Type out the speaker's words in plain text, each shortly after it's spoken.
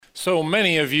So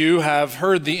many of you have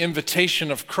heard the invitation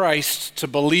of Christ to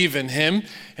believe in him,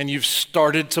 and you've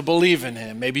started to believe in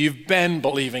him. Maybe you've been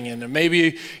believing in him.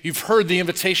 Maybe you've heard the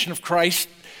invitation of Christ,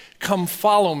 come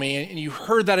follow me, and you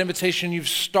heard that invitation, you've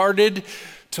started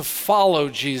to follow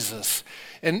Jesus.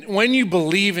 And when you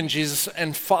believe in Jesus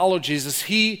and follow Jesus,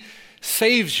 he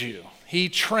saves you. He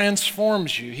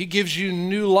transforms you. He gives you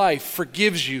new life,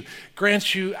 forgives you,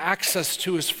 grants you access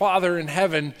to his Father in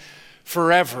heaven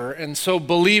forever. And so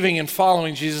believing and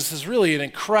following Jesus is really an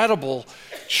incredible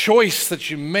choice that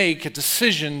you make, a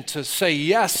decision to say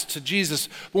yes to Jesus.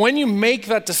 But when you make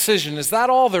that decision, is that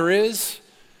all there is?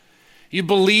 You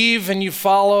believe and you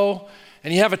follow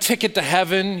and you have a ticket to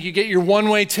heaven. You get your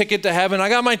one-way ticket to heaven. I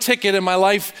got my ticket and my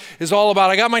life is all about,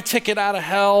 I got my ticket out of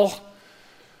hell.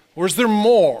 Or is there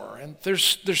more? And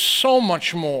there's so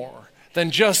much more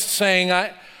than just saying,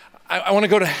 I want to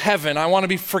go to heaven. I want to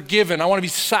be forgiven. I want to be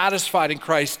satisfied in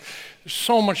Christ. There's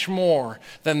so much more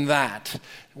than that.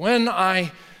 When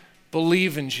I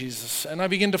believe in Jesus and I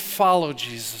begin to follow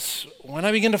Jesus,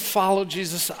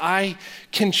 I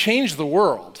can change the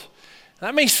world.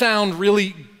 That may sound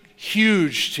really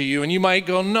huge to you, and you might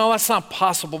go, no, that's not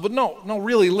possible. But no,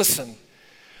 really, listen.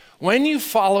 When you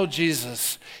follow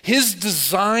Jesus, his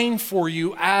design for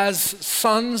you as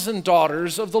sons and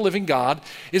daughters of the living God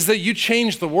is that you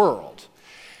change the world.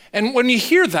 And when you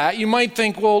hear that, you might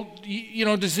think, well,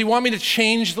 does he want me to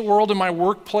change the world in my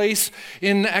workplace,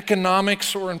 in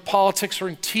economics or in politics or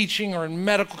in teaching or in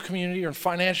medical community or in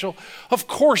financial? Of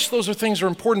course, those are things that are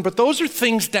important, but those are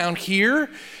things down here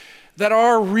that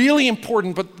are really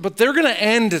important, but they're going to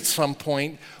end at some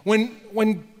point.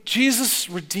 When Jesus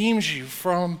redeems you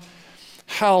from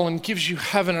hell and gives you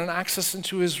heaven and access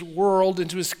into his world,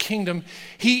 into his kingdom,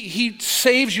 he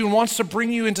saves you and wants to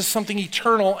bring you into something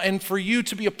eternal, and for you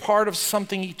to be a part of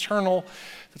something eternal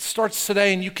that starts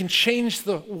today, and you can change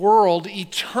the world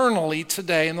eternally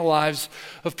today in the lives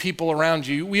of people around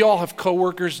you. We all have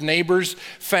coworkers, neighbors,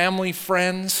 family,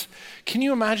 friends. Can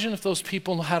you imagine if those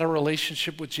people had a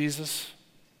relationship with Jesus?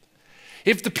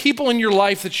 If the people in your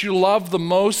life that you love the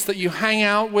most, that you hang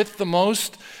out with the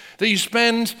most, that you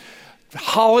spend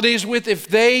holidays with, if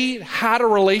they had a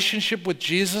relationship with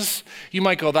Jesus, you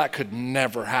might go, that could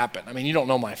never happen. I mean, you don't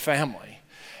know my family.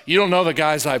 You don't know the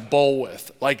guys I bowl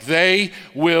with. Like, they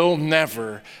will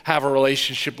never have a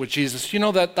relationship with Jesus. You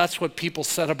know that's what people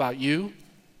said about you?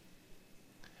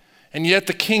 And yet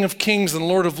the King of Kings and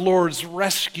Lord of Lords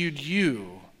rescued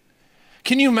you.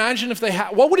 Can you imagine if they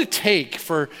had, what would it take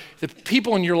for the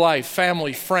people in your life,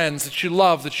 family, friends that you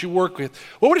love, that you work with,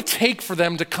 what would it take for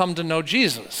them to come to know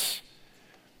Jesus?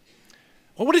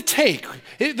 What would it take?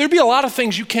 There'd be a lot of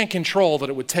things you can't control that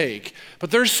it would take,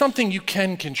 but there's something you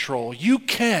can control. You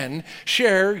can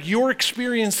share your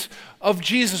experience of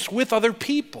Jesus with other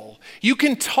people. You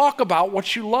can talk about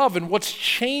what you love and what's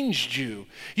changed you.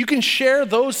 You can share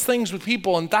those things with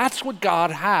people, and that's what God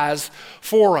has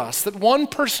for us. That one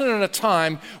person at a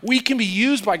time, we can be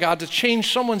used by God to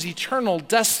change someone's eternal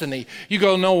destiny. You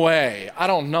go, no way, I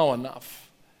don't know enough.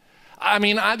 I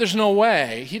mean, there's no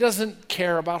way. He doesn't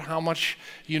care about how much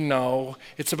you know.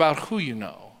 It's about who you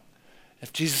know.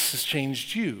 If Jesus has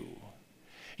changed you.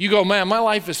 You go, man, my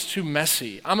life is too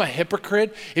messy. I'm a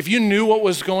hypocrite. If you knew what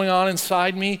was going on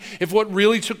inside me, if what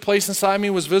really took place inside me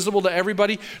was visible to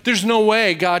everybody, there's no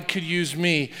way God could use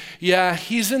me. Yeah,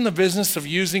 he's in the business of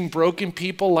using broken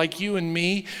people like you and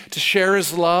me to share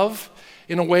his love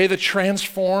in a way that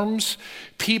transforms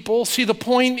people. See, the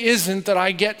point isn't that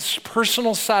I get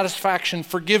personal satisfaction,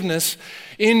 forgiveness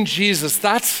in Jesus.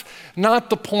 That's not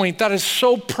the point. That is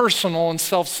so personal and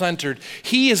self-centered.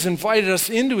 He has invited us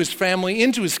into his family,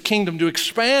 into his kingdom, to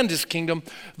expand his kingdom,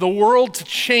 the world to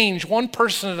change one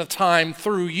person at a time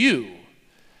through you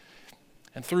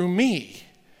and through me.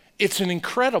 It's an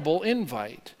incredible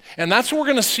invite. And that's what we're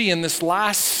going to see in this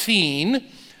last scene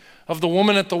of the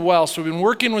woman at the well. So we've been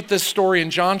working with this story in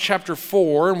John chapter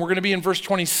 4, and we're going to be in verse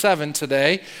 27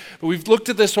 today. But we've looked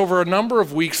at this over a number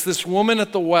of weeks, this woman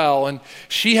at the well, and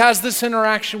she has this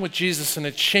interaction with Jesus, and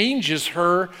it changes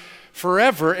her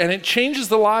forever, and it changes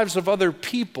the lives of other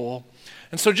people.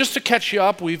 And so just to catch you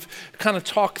up, we've kind of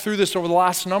talked through this over the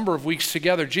last number of weeks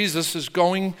together. Jesus is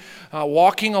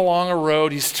walking along a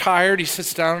road. He's tired. He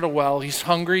sits down at a well. He's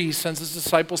hungry. He sends his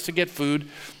disciples to get food.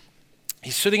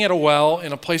 He's sitting at a well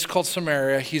in a place called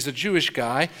Samaria. He's a Jewish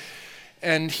guy,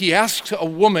 and he asks a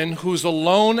woman who's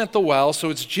alone at the well.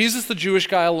 So it's Jesus, the Jewish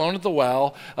guy, alone at the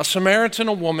well, a Samaritan,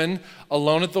 a woman,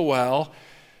 alone at the well,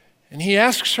 and he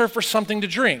asks her for something to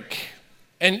drink.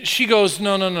 And she goes,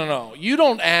 no, no, no, no. You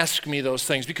don't ask me those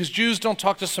things because Jews don't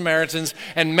talk to Samaritans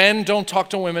and men don't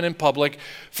talk to women in public.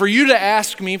 For you to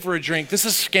ask me for a drink, this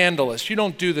is scandalous. You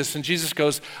don't do this. And Jesus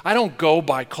goes, I don't go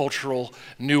by cultural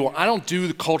nuance. I don't do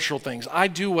the cultural things. I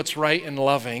do what's right and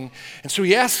loving. And so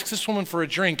he asks this woman for a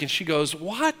drink and she goes,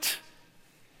 what?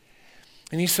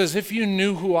 And he says, if you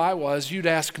knew who I was, you'd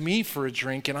ask me for a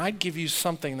drink and I'd give you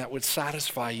something that would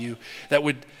satisfy you, that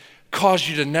would cause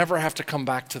you to never have to come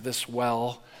back to this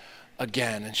well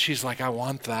again. And she's like, I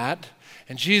want that.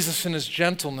 And Jesus in his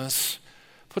gentleness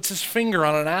puts his finger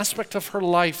on an aspect of her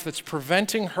life that's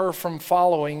preventing her from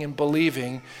following and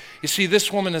believing. You see,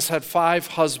 this woman has had 5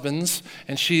 husbands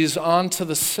and she's on to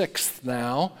the 6th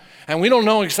now. And we don't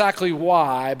know exactly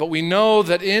why, but we know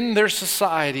that in their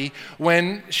society,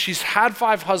 when she's had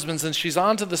 5 husbands and she's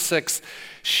on to the 6th,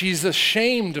 she's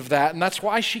ashamed of that, and that's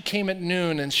why she came at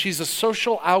noon, and she's a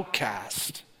social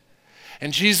outcast.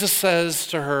 And Jesus says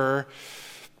to her,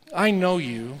 I know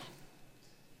you,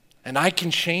 and I can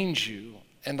change you,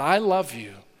 and I love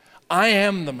you. I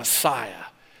am the Messiah,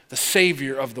 the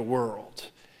Savior of the world,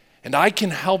 and I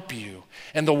can help you.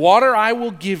 And the water I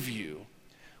will give you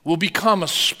will become a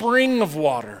spring of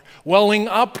water welling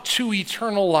up to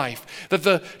eternal life. That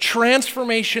the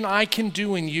transformation I can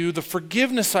do in you, the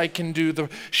forgiveness I can do, the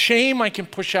shame I can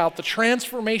push out, the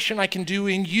transformation I can do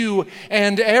in you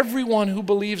and everyone who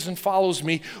believes and follows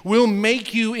me will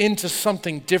make you into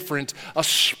something different, a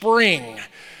spring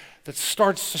that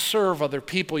starts to serve other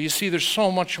people. You see, there's so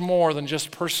much more than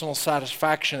just personal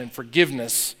satisfaction and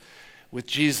forgiveness with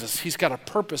Jesus. He's got a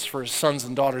purpose for his sons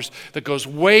and daughters that goes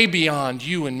way beyond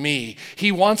you and me.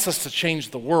 He wants us to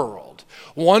change the world,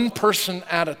 one person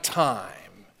at a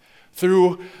time,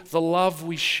 through the love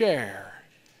we share.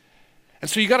 And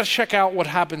so you got to check out what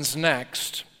happens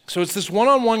next. So it's this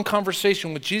one-on-one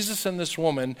conversation with Jesus and this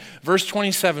woman. Verse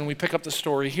 27, we pick up the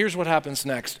story. Here's what happens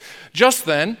next. Just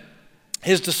then,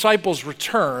 his disciples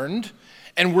returned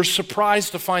and were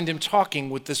surprised to find him talking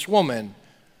with this woman.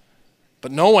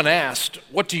 But no one asked,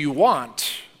 what do you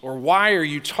want? Or why are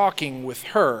you talking with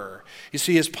her? You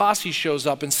see, his posse shows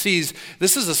up and sees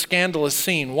this is a scandalous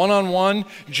scene. One-on-one,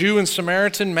 Jew and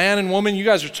Samaritan, man and woman, you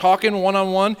guys are talking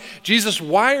one-on-one. Jesus,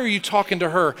 why are you talking to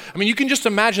her? I mean, you can just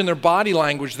imagine their body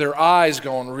language, their eyes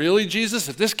going, really, Jesus?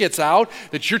 If this gets out,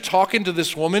 that you're talking to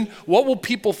this woman, what will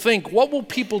people think? What will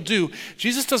people do?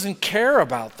 Jesus doesn't care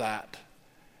about that.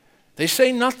 They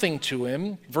say nothing to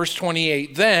him. Verse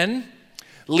 28, then,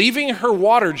 leaving her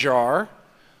water jar,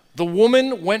 the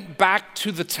woman went back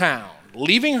to the town.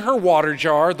 Leaving her water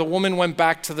jar, the woman went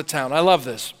back to the town. I love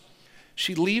this.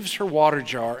 She leaves her water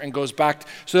jar and goes back.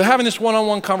 So they're having this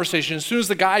one-on-one conversation. As soon as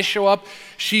the guys show up,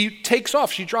 she takes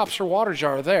off. She drops her water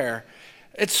jar there.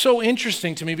 It's so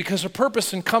interesting to me because her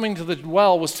purpose in coming to the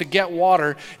well was to get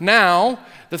water. Now,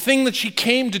 the thing that she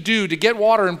came to do, to get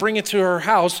water and bring it to her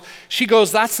house, she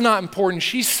goes, that's not important.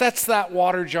 She sets that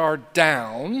water jar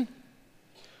down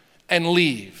and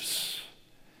leaves.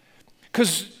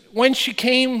 Because when she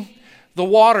came, the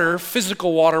water,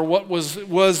 physical water, what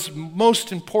was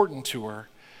most important to her.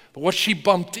 But what she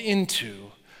bumped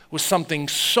into was something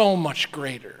so much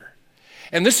greater.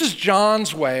 And this is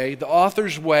John's way, the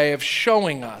author's way of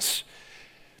showing us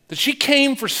that she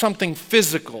came for something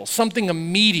physical, something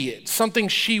immediate, something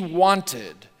she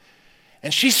wanted.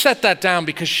 And she set that down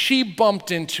because she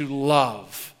bumped into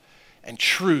love and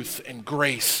truth and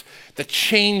grace that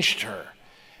changed her.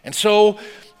 And so,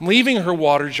 leaving her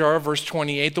water jar, verse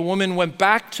 28, the woman went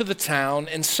back to the town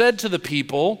and said to the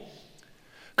people,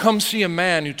 come see a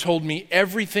man who told me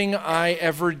everything I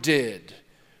ever did.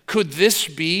 Could this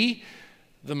be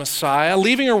the Messiah?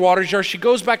 Leaving her water jar, she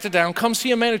goes back to town, come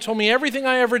see a man who told me everything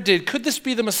I ever did. Could this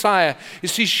be the Messiah? You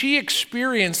see, she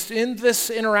experienced in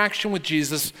this interaction with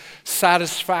Jesus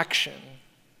satisfaction.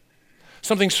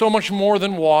 Something so much more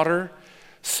than water,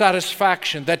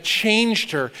 satisfaction that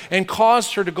changed her and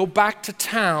caused her to go back to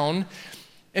town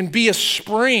and be a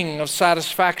spring of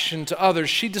satisfaction to others.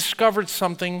 She discovered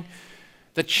something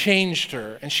that changed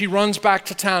her. And she runs back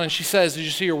to town and she says, did you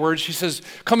see her words? She says,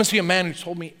 come and see a man who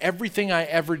told me everything I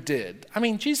ever did. I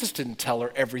mean, Jesus didn't tell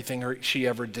her everything she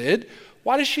ever did.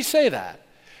 Why does she say that?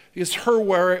 It's her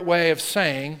way of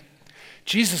saying,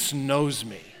 Jesus knows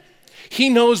me. He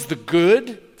knows the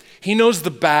good. He knows the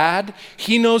bad.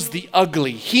 He knows the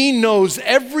ugly. He knows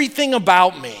everything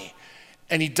about me,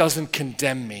 and he doesn't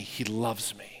condemn me. He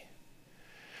loves me.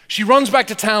 She runs back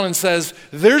to town and says,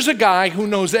 there's a guy who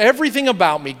knows everything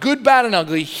about me, good, bad, and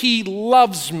ugly. He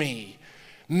loves me.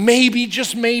 Maybe,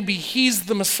 just maybe, he's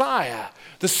the Messiah,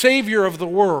 the Savior of the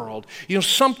world. You know,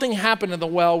 something happened in the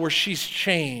well where she's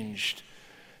changed.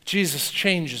 Jesus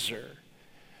changes her.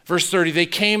 Verse 30, they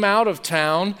came out of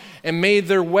town and made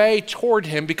their way toward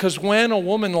him, because when a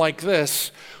woman like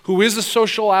this, who is a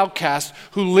social outcast,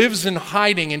 who lives in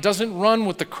hiding and doesn't run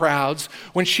with the crowds,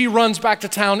 when she runs back to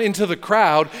town into the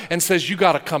crowd and says, you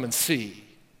got to come and see.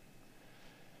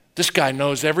 This guy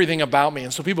knows everything about me.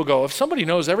 And so people go, if somebody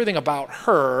knows everything about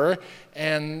her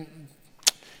and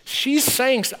she's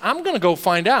saying, I'm going to go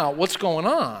find out what's going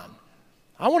on.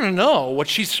 I want to know what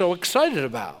she's so excited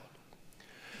about.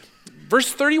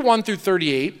 Verse 31 through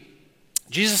 38,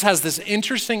 Jesus has this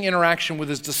interesting interaction with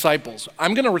his disciples.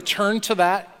 I'm going to return to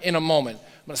that in a moment.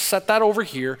 I'm going to set that over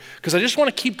here because I just want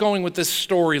to keep going with this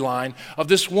storyline of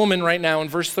this woman right now in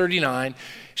verse 39.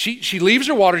 She leaves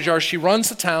her water jar. She runs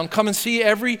to town. Come and see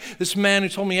this man who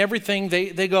told me everything.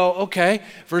 They go, okay.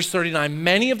 Verse 39,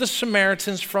 many of the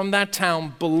Samaritans from that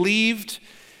town believed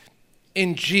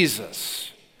in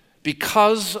Jesus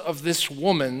because of this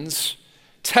woman's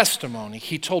testimony.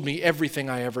 He told me everything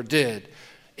I ever did.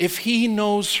 If he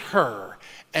knows her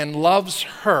and loves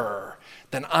her,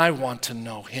 then I want to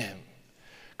know him,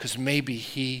 because maybe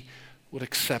he would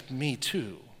accept me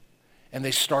too. And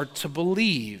they start to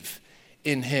believe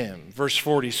in him. Verse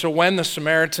 40, so when the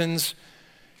Samaritans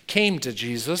came to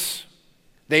Jesus,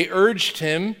 they urged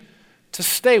him to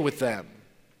stay with them.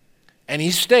 And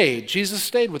he stayed. Jesus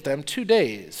stayed with them 2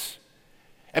 days.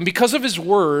 And because of his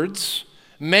words,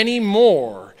 many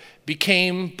more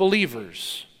became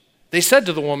believers. They said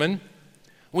to the woman,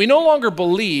 we no longer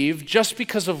believe just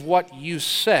because of what you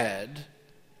said.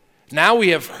 Now we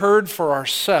have heard for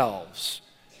ourselves,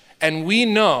 and we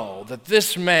know that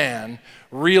this man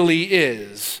really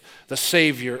is the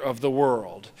Savior of the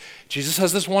world. Jesus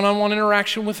has this one-on-one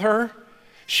interaction with her.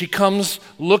 She comes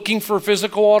looking for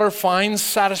physical water, finds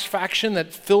satisfaction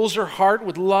that fills her heart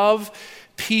with love,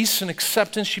 peace and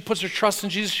acceptance. She puts her trust in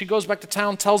Jesus. She goes back to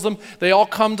town, tells them. They all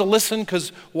come to listen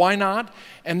because why not?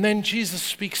 And then Jesus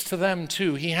speaks to them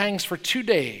too. He hangs for 2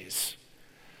 days,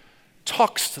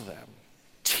 talks to them,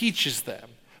 teaches them,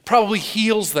 probably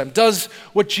heals them, does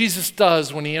what Jesus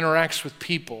does when he interacts with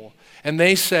people. And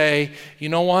they say, you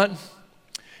know what?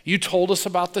 You told us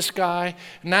about this guy.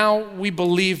 Now we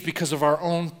believe because of our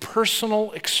own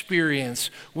personal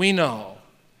experience. We know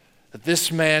that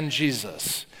this man,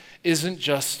 Jesus, isn't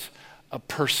just a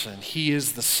person. He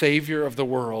is the Savior of the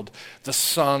world, the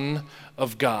Son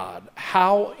of God.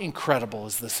 How incredible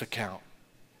is this account?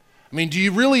 I mean, do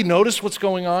you really notice what's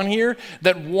going on here?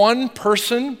 That one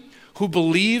person who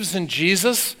believes in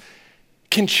Jesus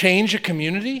can change a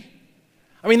community?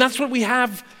 I mean, that's what we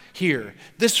have here.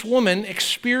 This woman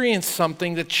experienced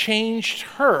something that changed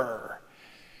her.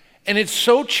 And it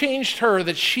so changed her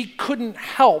that she couldn't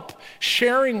help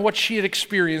sharing what she had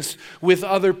experienced with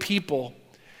other people.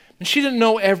 And she didn't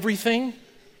know everything.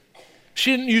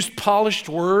 She didn't use polished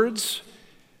words.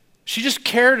 She just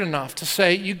cared enough to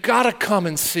say, you gotta come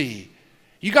and see.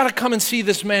 You gotta come and see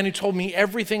this man who told me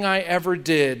everything I ever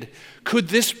did. Could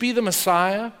this be the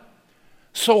Messiah?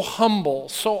 So humble,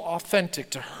 so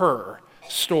authentic to her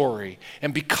story.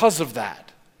 And because of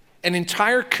that, an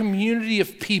entire community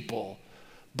of people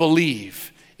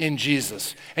believe in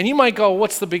Jesus. And you might go,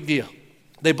 what's the big deal?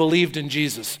 They believed in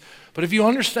Jesus. But if you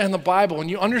understand the Bible and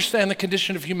you understand the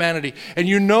condition of humanity and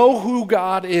you know who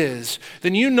God is,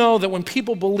 then you know that when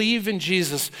people believe in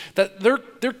Jesus, that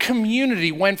their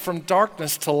community went from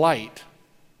darkness to light.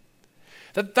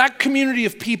 That community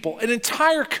of people, an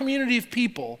entire community of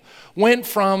people, went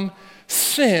from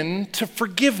sin to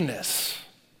forgiveness.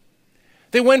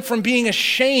 They went from being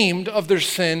ashamed of their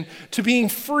sin to being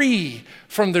free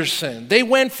from their sin. They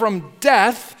went from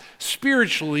death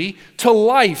spiritually to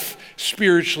life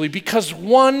spiritually because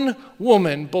one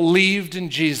woman believed in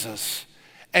Jesus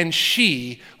and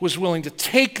she was willing to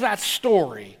take that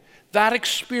story, that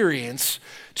experience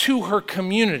to her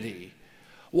community.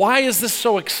 Why is this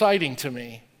so exciting to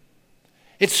me?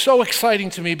 It's so exciting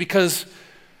to me because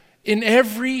in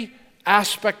every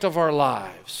aspect of our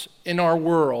lives, in our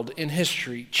world, in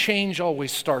history, change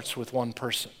always starts with one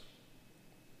person.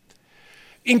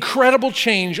 Incredible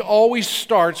change always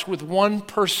starts with one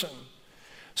person.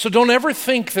 So don't ever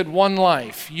think that one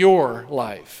life, your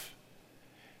life,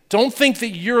 don't think that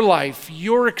your life,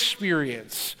 your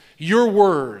experience, your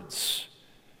words,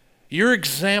 your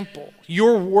example,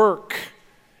 your work,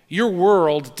 your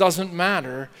world doesn't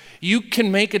matter. You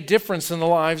can make a difference in the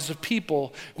lives of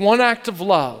people. One act of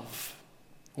love,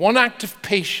 one act of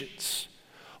patience,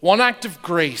 one act of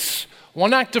grace,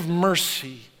 one act of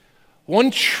mercy,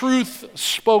 one truth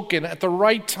spoken at the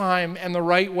right time and the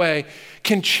right way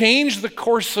can change the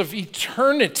course of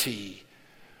eternity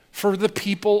for the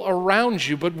people around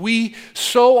you. But we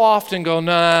so often go,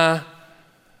 nah,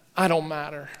 I don't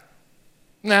matter.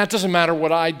 Nah, it doesn't matter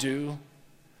what I do.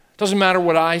 It doesn't matter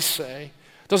what I say.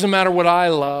 It doesn't matter what I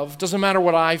love. It doesn't matter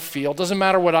what I feel. It doesn't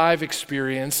matter what I've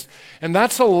experienced. And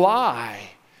that's a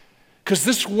lie. Because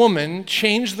this woman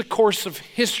changed the course of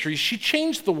history. She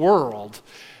changed the world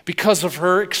because of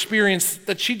her experience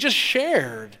that she just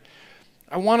shared.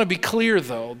 I want to be clear,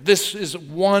 though. This is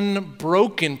one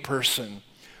broken person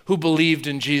who believed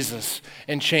in Jesus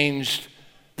and changed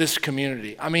this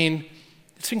community. I mean,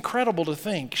 it's incredible to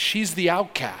think. She's the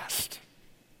outcast.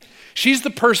 She's the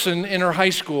person in her high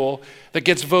school that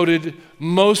gets voted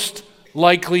most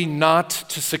likely not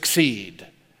to succeed.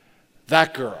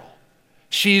 That girl.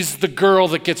 She's the girl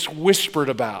that gets whispered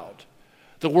about.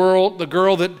 The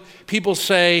girl that people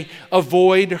say,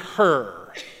 avoid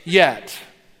her. Yet,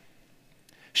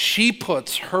 she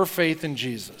puts her faith in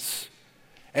Jesus,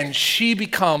 and she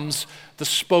becomes the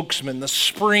spokesman, the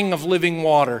spring of living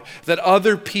water that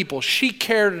other people, she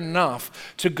cared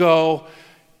enough to go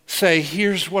say,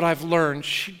 here's what I've learned.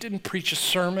 She didn't preach a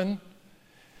sermon.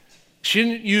 She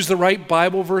didn't use the right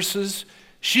Bible verses.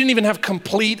 She didn't even have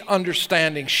complete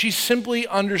understanding. She simply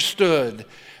understood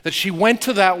that she went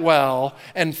to that well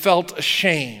and felt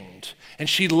ashamed, and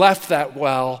she left that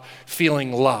well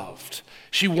feeling loved.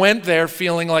 She went there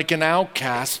feeling like an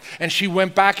outcast, and she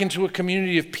went back into a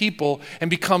community of people and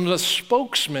becomes a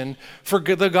spokesman for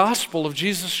the gospel of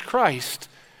Jesus Christ.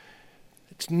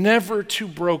 It's never too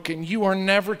broken. You are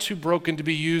never too broken to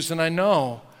be used, and I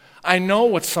know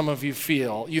what some of you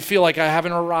feel. You feel like I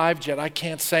haven't arrived yet. I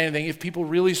can't say anything. If people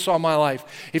really saw my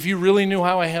life, if you really knew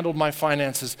how I handled my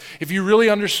finances, if you really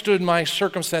understood my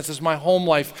circumstances, my home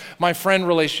life, my friend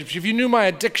relationships, if you knew my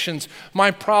addictions,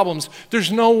 my problems,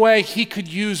 there's no way he could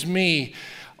use me.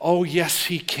 Oh, yes,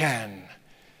 he can.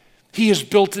 He has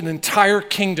built an entire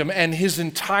kingdom and his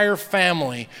entire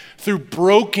family through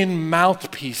broken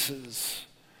mouthpieces.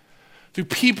 Through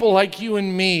people like you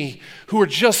and me who are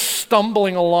just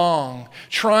stumbling along,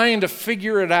 trying to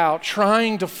figure it out,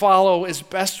 trying to follow as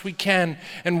best we can.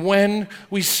 And when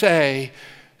we say,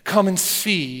 come and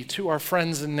see to our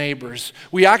friends and neighbors,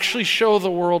 we actually show the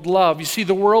world love. You see,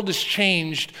 the world is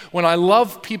changed when I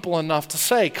love people enough to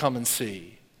say, come and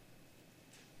see.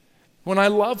 When I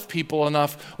love people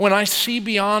enough, when I see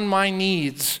beyond my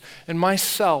needs and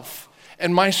myself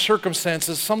and my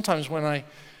circumstances, sometimes when I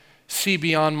see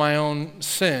beyond my own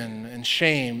sin and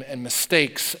shame and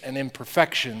mistakes and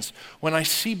imperfections, when I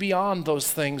see beyond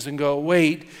those things and go,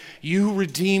 wait, you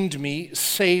redeemed me,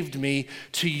 saved me,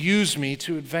 to use me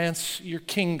to advance your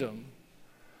kingdom,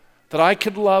 that I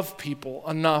could love people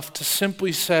enough to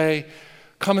simply say,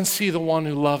 come and see the one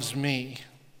who loves me.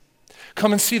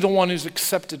 Come and see the one who's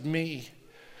accepted me.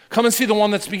 Come and see the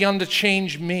one that's begun to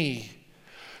change me.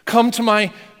 Come to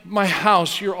my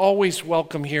house, you're always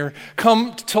welcome here.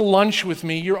 Come to lunch with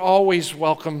me, you're always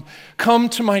welcome. Come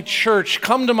to my church,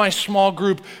 come to my small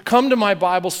group, come to my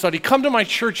Bible study, come to my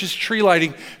church's tree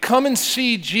lighting. Come and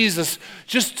see Jesus.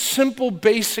 Just simple,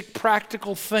 basic,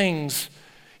 practical things.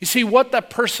 You see, what that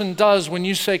person does when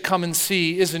you say come and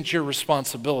see isn't your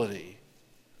responsibility.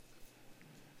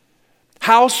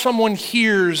 How someone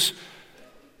hears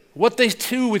what they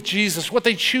do with Jesus, what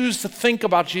they choose to think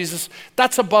about Jesus,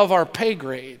 that's above our pay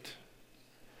grade.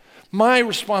 My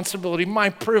responsibility, my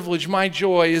privilege, my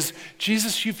joy is,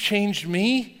 Jesus, you've changed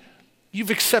me. You've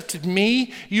accepted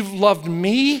me. You've loved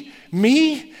me.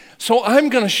 So I'm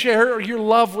going to share your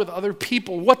love with other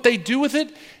people. What they do with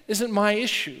it isn't my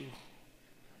issue.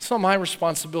 It's not my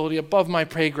responsibility, above my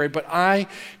pay grade, but I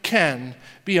can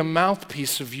be a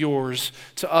mouthpiece of yours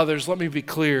to others. Let me be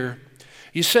clear.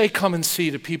 You say come and see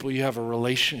to people you have a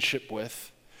relationship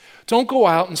with. Don't go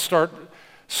out and start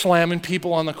slamming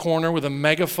people on the corner with a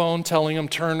megaphone telling them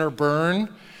turn or burn.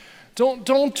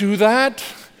 Don't do that.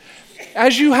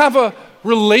 As you have a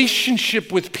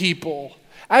relationship with people,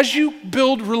 as you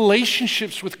build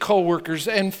relationships with coworkers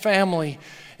and family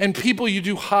and people you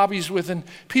do hobbies with and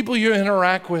people you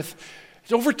interact with,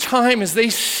 over time, as they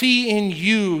see in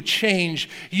you change,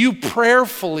 you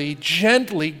prayerfully,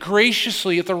 gently,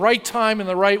 graciously, at the right time in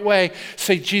the right way,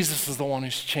 say, Jesus is the one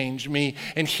who's changed me,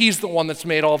 and he's the one that's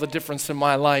made all the difference in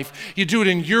my life. You do it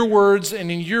in your words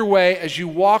and in your way as you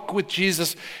walk with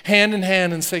Jesus hand in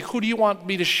hand and say, who do you want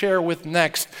me to share with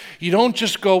next? You don't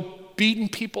just go beating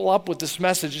people up with this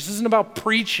message. This isn't about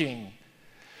preaching.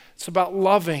 It's about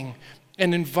loving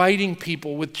and inviting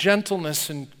people with gentleness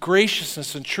and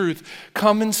graciousness and truth.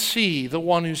 Come and see the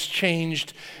one who's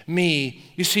changed me.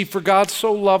 You see, for God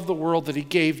so loved the world that he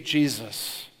gave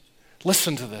Jesus.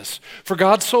 Listen to this. For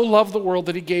God so loved the world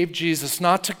that he gave Jesus,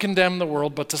 not to condemn the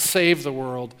world, but to save the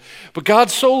world. But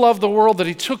God so loved the world that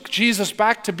he took Jesus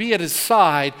back to be at his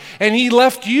side, and he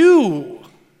left you.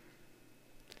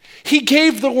 He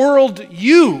gave the world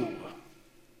you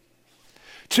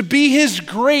to be his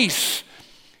grace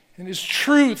and his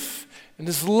truth and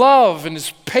his love and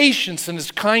his patience and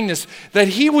his kindness, that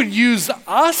he would use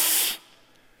us.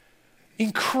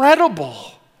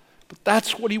 Incredible. But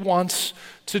that's what he wants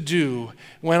to do.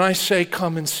 When I say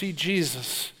come and see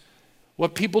Jesus,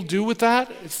 what people do with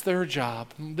that, it's their job,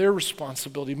 their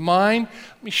responsibility. Mine,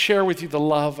 let me share with you the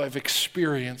love I've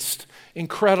experienced.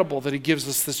 Incredible that he gives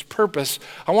us this purpose.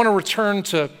 I want to return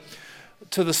to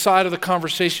the side of the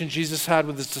conversation Jesus had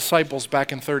with his disciples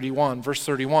back in verse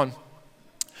 31.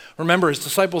 Remember, his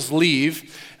disciples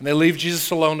leave, and they leave Jesus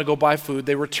alone to go buy food.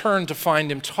 They return to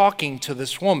find him talking to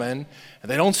this woman, and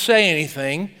they don't say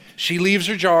anything. She leaves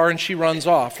her jar and she runs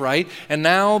off, right? And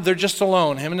now they're just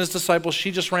alone, him and his disciples. She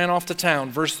just ran off to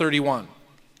town, verse 31.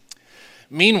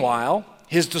 Meanwhile,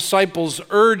 his disciples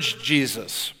urged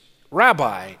Jesus,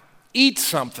 "Rabbi, eat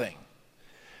something."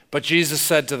 But Jesus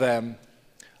said to them,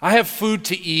 "I have food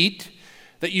to eat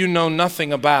that you know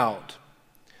nothing about."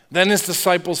 Then his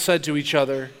disciples said to each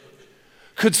other,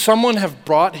 "Could someone have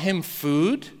brought him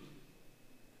food?"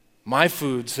 "My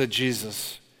food," said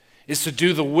Jesus, "is to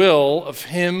do the will of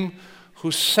him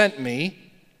who sent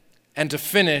me and to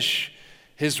finish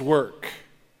his work."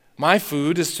 My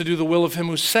food is to do the will of him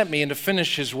who sent me and to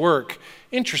finish his work.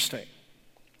 Interesting.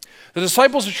 The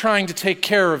disciples are trying to take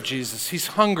care of Jesus. He's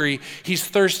hungry, he's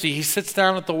thirsty, he sits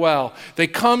down at the well. They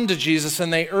come to Jesus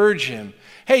and they urge him,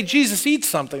 "Hey, Jesus, eat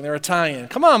something." They're Italian.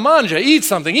 "Come on, mangia, eat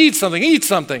something, eat something, eat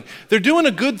something." They're doing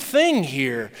a good thing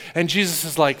here. And Jesus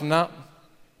is like, "No,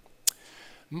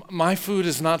 my food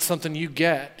is not something you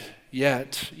get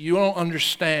yet. You don't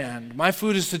understand. My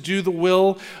food is to do the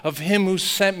will of him who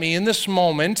sent me." In this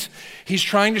moment, he's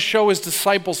trying to show his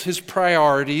disciples his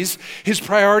priorities. His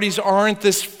priorities aren't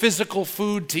this physical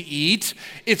food to eat.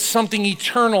 It's something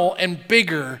eternal and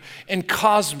bigger and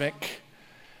cosmic.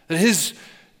 That his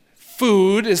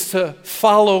food is to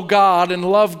follow God and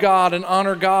love God and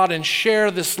honor God and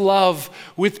share this love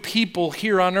with people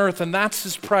here on earth. And that's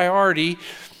his priority.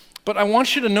 But I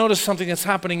want you to notice something that's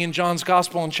happening in John's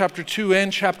Gospel in chapter 2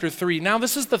 and chapter 3. Now,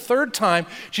 this is the third time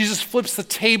Jesus flips the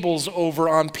tables over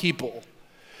on people.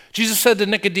 Jesus said to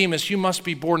Nicodemus, "You must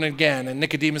be born again." And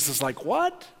Nicodemus is like,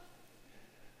 "What?"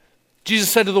 Jesus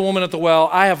said to the woman at the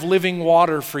well, "I have living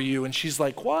water for you." And she's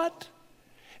like, "What?"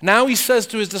 Now he says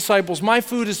to his disciples, "My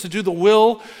food is to do the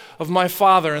will of my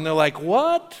Father." And they're like,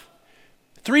 "What?"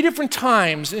 3 different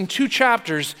times in 2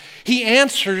 chapters, he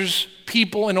answers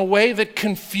people in a way that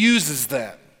confuses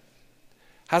them.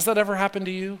 Has that ever happened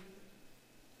to you?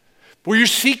 Where you're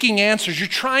seeking answers, you're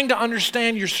trying to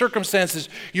understand your circumstances,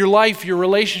 your life, your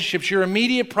relationships, your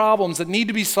immediate problems that need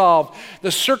to be solved,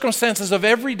 the circumstances of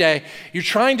every day. You're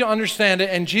trying to understand it,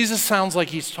 and Jesus sounds like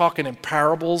he's talking in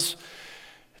parables,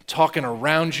 talking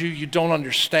around you. You don't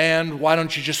understand. Why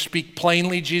don't you just speak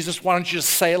plainly, Jesus? Why don't you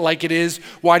just say it like it is?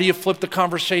 Why do you flip the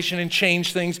conversation and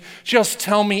change things? Just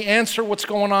tell me, answer what's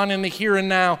going on in the here and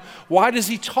now. Why does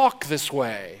he talk this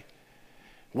way?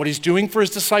 What he's doing for his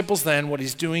disciples then, what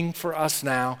he's doing for us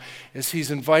now, is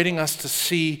he's inviting us to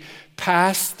see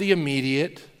past the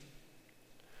immediate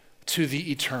to the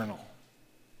eternal.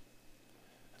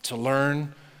 To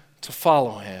learn to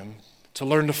follow him. To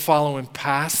learn to follow him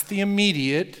past the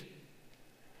immediate,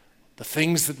 the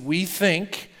things that we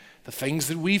think, the things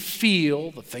that we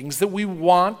feel, the things that we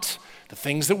want, the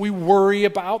things that we worry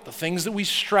about, the things that we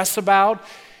stress about.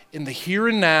 In the here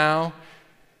and now,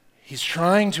 he's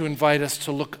trying to invite us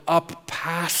to look up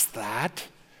past that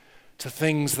to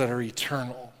things that are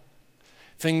eternal,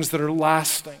 things that are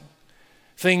lasting,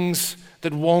 things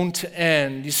that won't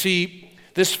end. You see,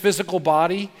 this physical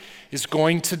body is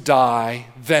going to die,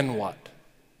 then what?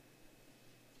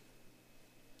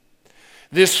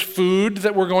 This food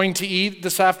that we're going to eat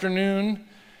this afternoon,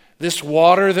 this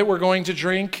water that we're going to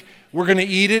drink, we're going to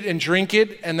eat it and drink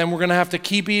it, and then we're going to have to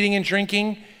keep eating and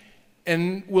drinking,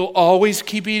 and we'll always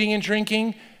keep eating and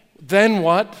drinking. Then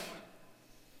what?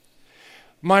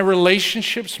 My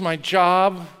relationships, my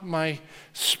job, my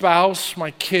spouse,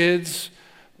 my kids,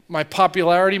 my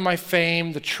popularity, my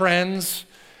fame, the trends,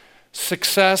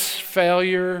 success,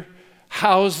 failure,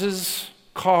 houses,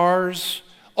 cars,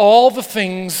 all the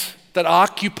things that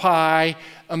occupy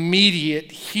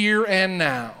immediate here and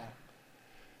now.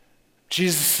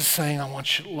 Jesus is saying, I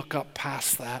want you to look up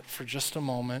past that for just a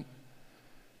moment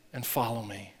and follow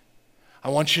me. I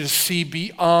want you to see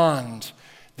beyond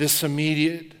this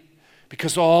immediate,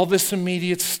 because all this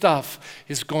immediate stuff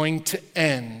is going to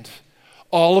end.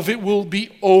 All of it will be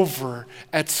over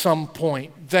at some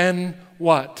point. Then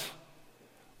what?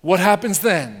 What happens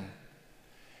then?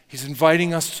 He's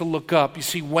inviting us to look up. You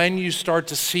see, when you start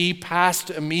to see past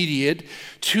immediate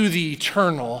to the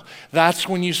eternal, that's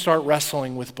when you start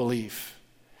wrestling with belief.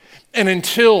 And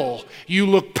until you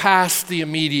look past the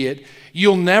immediate,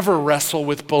 you'll never wrestle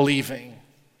with believing.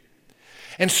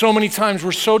 And so many times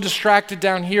we're so distracted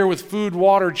down here with food,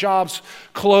 water, jobs,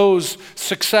 clothes,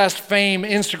 success, fame,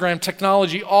 Instagram,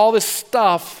 technology, all this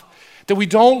stuff that we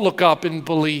don't look up and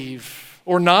believe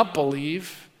or not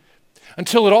believe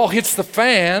until it all hits the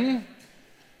fan.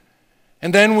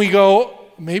 And then we go,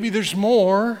 maybe there's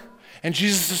more. And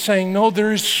Jesus is saying, no,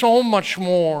 there is so much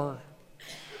more.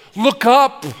 Look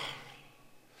up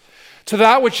to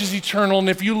that which is eternal. And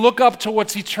if you look up to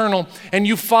what's eternal and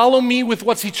you follow me with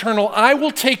what's eternal, I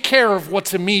will take care of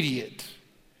what's immediate.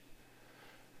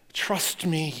 Trust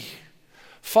me.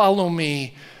 Follow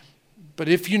me. But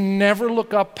if you never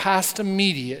look up past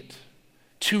immediate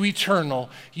to eternal,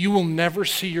 you will never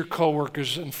see your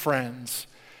coworkers and friends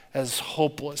as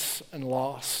hopeless and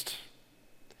lost.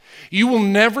 You will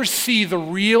never see the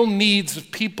real needs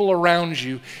of people around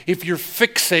you if you're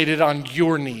fixated on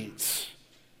your needs.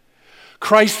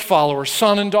 Christ follower,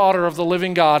 son and daughter of the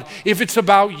living God, if it's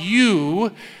about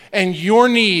you and your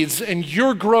needs and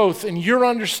your growth and your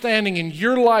understanding and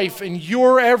your life and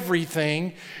your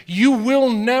everything, you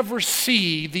will never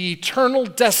see the eternal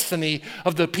destiny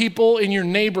of the people in your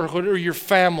neighborhood or your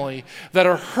family that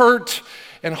are hurt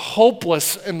and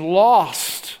hopeless and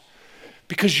lost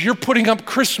because you're putting up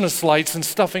Christmas lights and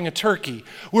stuffing a turkey.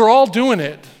 We're all doing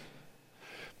it.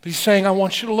 But he's saying, I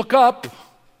want you to look up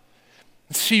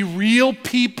and see real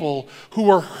people who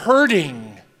are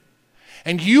hurting.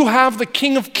 And you have the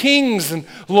King of Kings and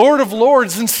Lord of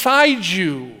Lords inside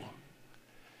you.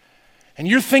 And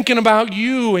you're thinking about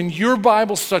you and your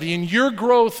Bible study and your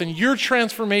growth and your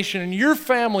transformation and your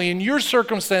family and your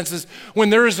circumstances when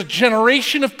there is a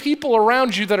generation of people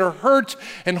around you that are hurt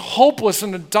and hopeless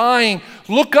and dying.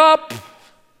 Look up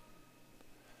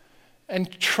and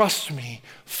trust me,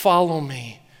 follow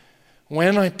me.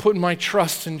 When I put my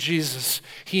trust in Jesus,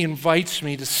 he invites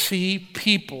me to see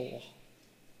people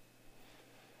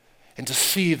and to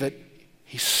see that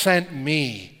he sent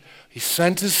me. He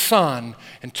sent his son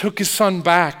and took his son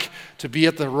back to be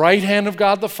at the right hand of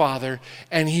God the Father,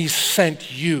 and he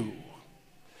sent you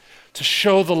to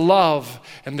show the love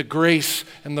and the grace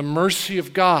and the mercy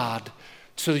of God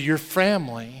to your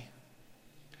family,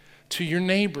 to your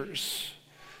neighbors,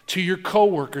 to your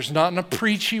coworkers, not in a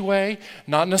preachy way,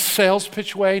 not in a sales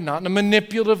pitch way, not in a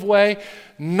manipulative way,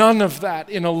 none of that,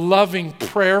 in a loving,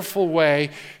 prayerful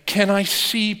way. Can I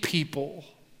see people?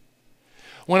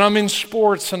 When I'm in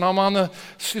sports and I'm at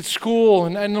school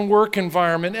and in the work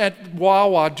environment, at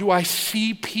Wawa, do I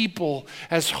see people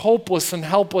as hopeless and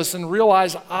helpless and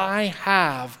realize I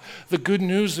have the good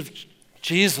news of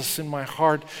Jesus in my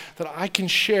heart that I can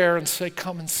share and say,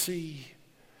 come and see.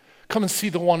 Come and see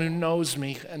the one who knows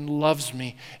me and loves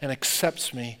me and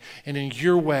accepts me. And in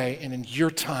your way and in your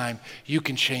time, you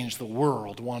can change the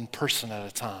world one person at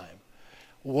a time.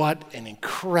 What an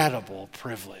incredible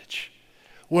privilege.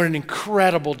 What an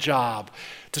incredible job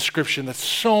description that's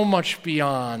so much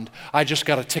beyond, I just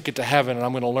got a ticket to heaven and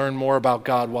I'm going to learn more about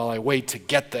God while I wait to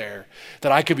get there.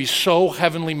 That I could be so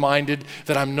heavenly minded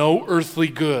that I'm no earthly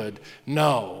good.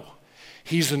 No.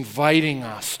 He's inviting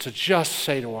us to just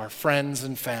say to our friends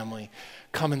and family,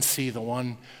 come and see the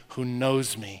one who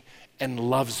knows me and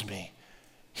loves me.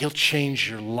 He'll change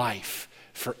your life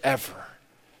forever.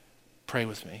 Pray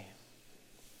with me.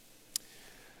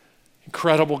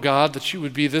 Incredible God, that you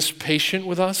would be this patient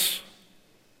with us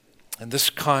and this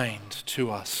kind to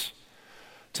us,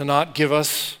 to not give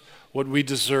us what we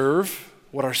deserve,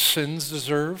 what our sins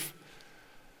deserve,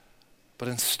 but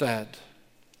instead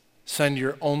send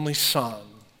your only Son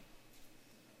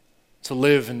to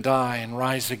live and die and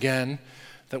rise again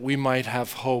that we might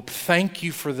have hope. Thank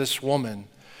you for this woman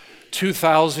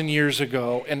 2,000 years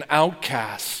ago, an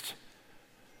outcast,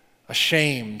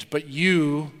 ashamed, but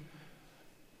you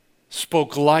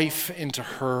spoke life into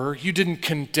her. You didn't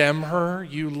condemn her,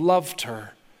 you loved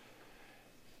her.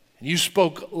 And you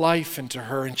spoke life into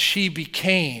her, and she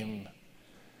became,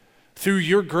 through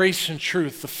your grace and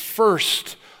truth, the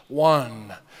first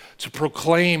one to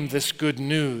proclaim this good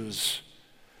news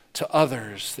to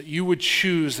others, that you would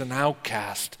choose an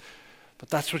outcast. But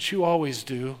that's what you always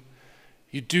do.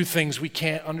 You do things we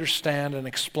can't understand and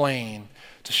explain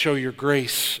to show your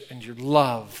grace and your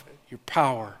love, your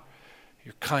power,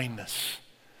 your kindness.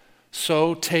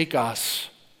 So take us,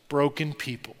 broken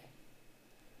people,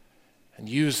 and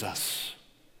use us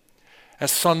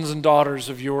as sons and daughters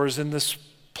of yours in this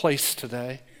place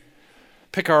today.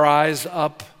 Pick our eyes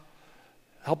up.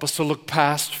 Help us to look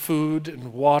past food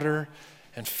and water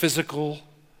and physical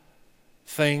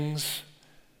things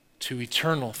to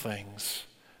eternal things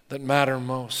that matter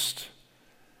most.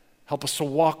 Help us to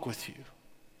walk with you,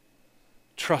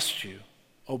 trust you,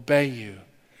 obey you,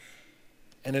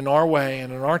 and in our way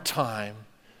and in our time,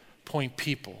 point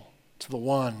people to the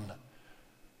one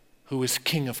who is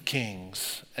King of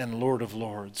Kings and Lord of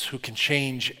Lords, who can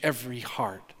change every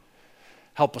heart.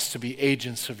 Help us to be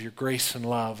agents of your grace and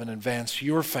love and advance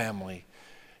your family,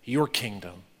 your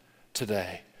kingdom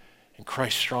today. In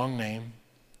Christ's strong name,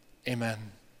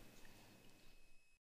 amen.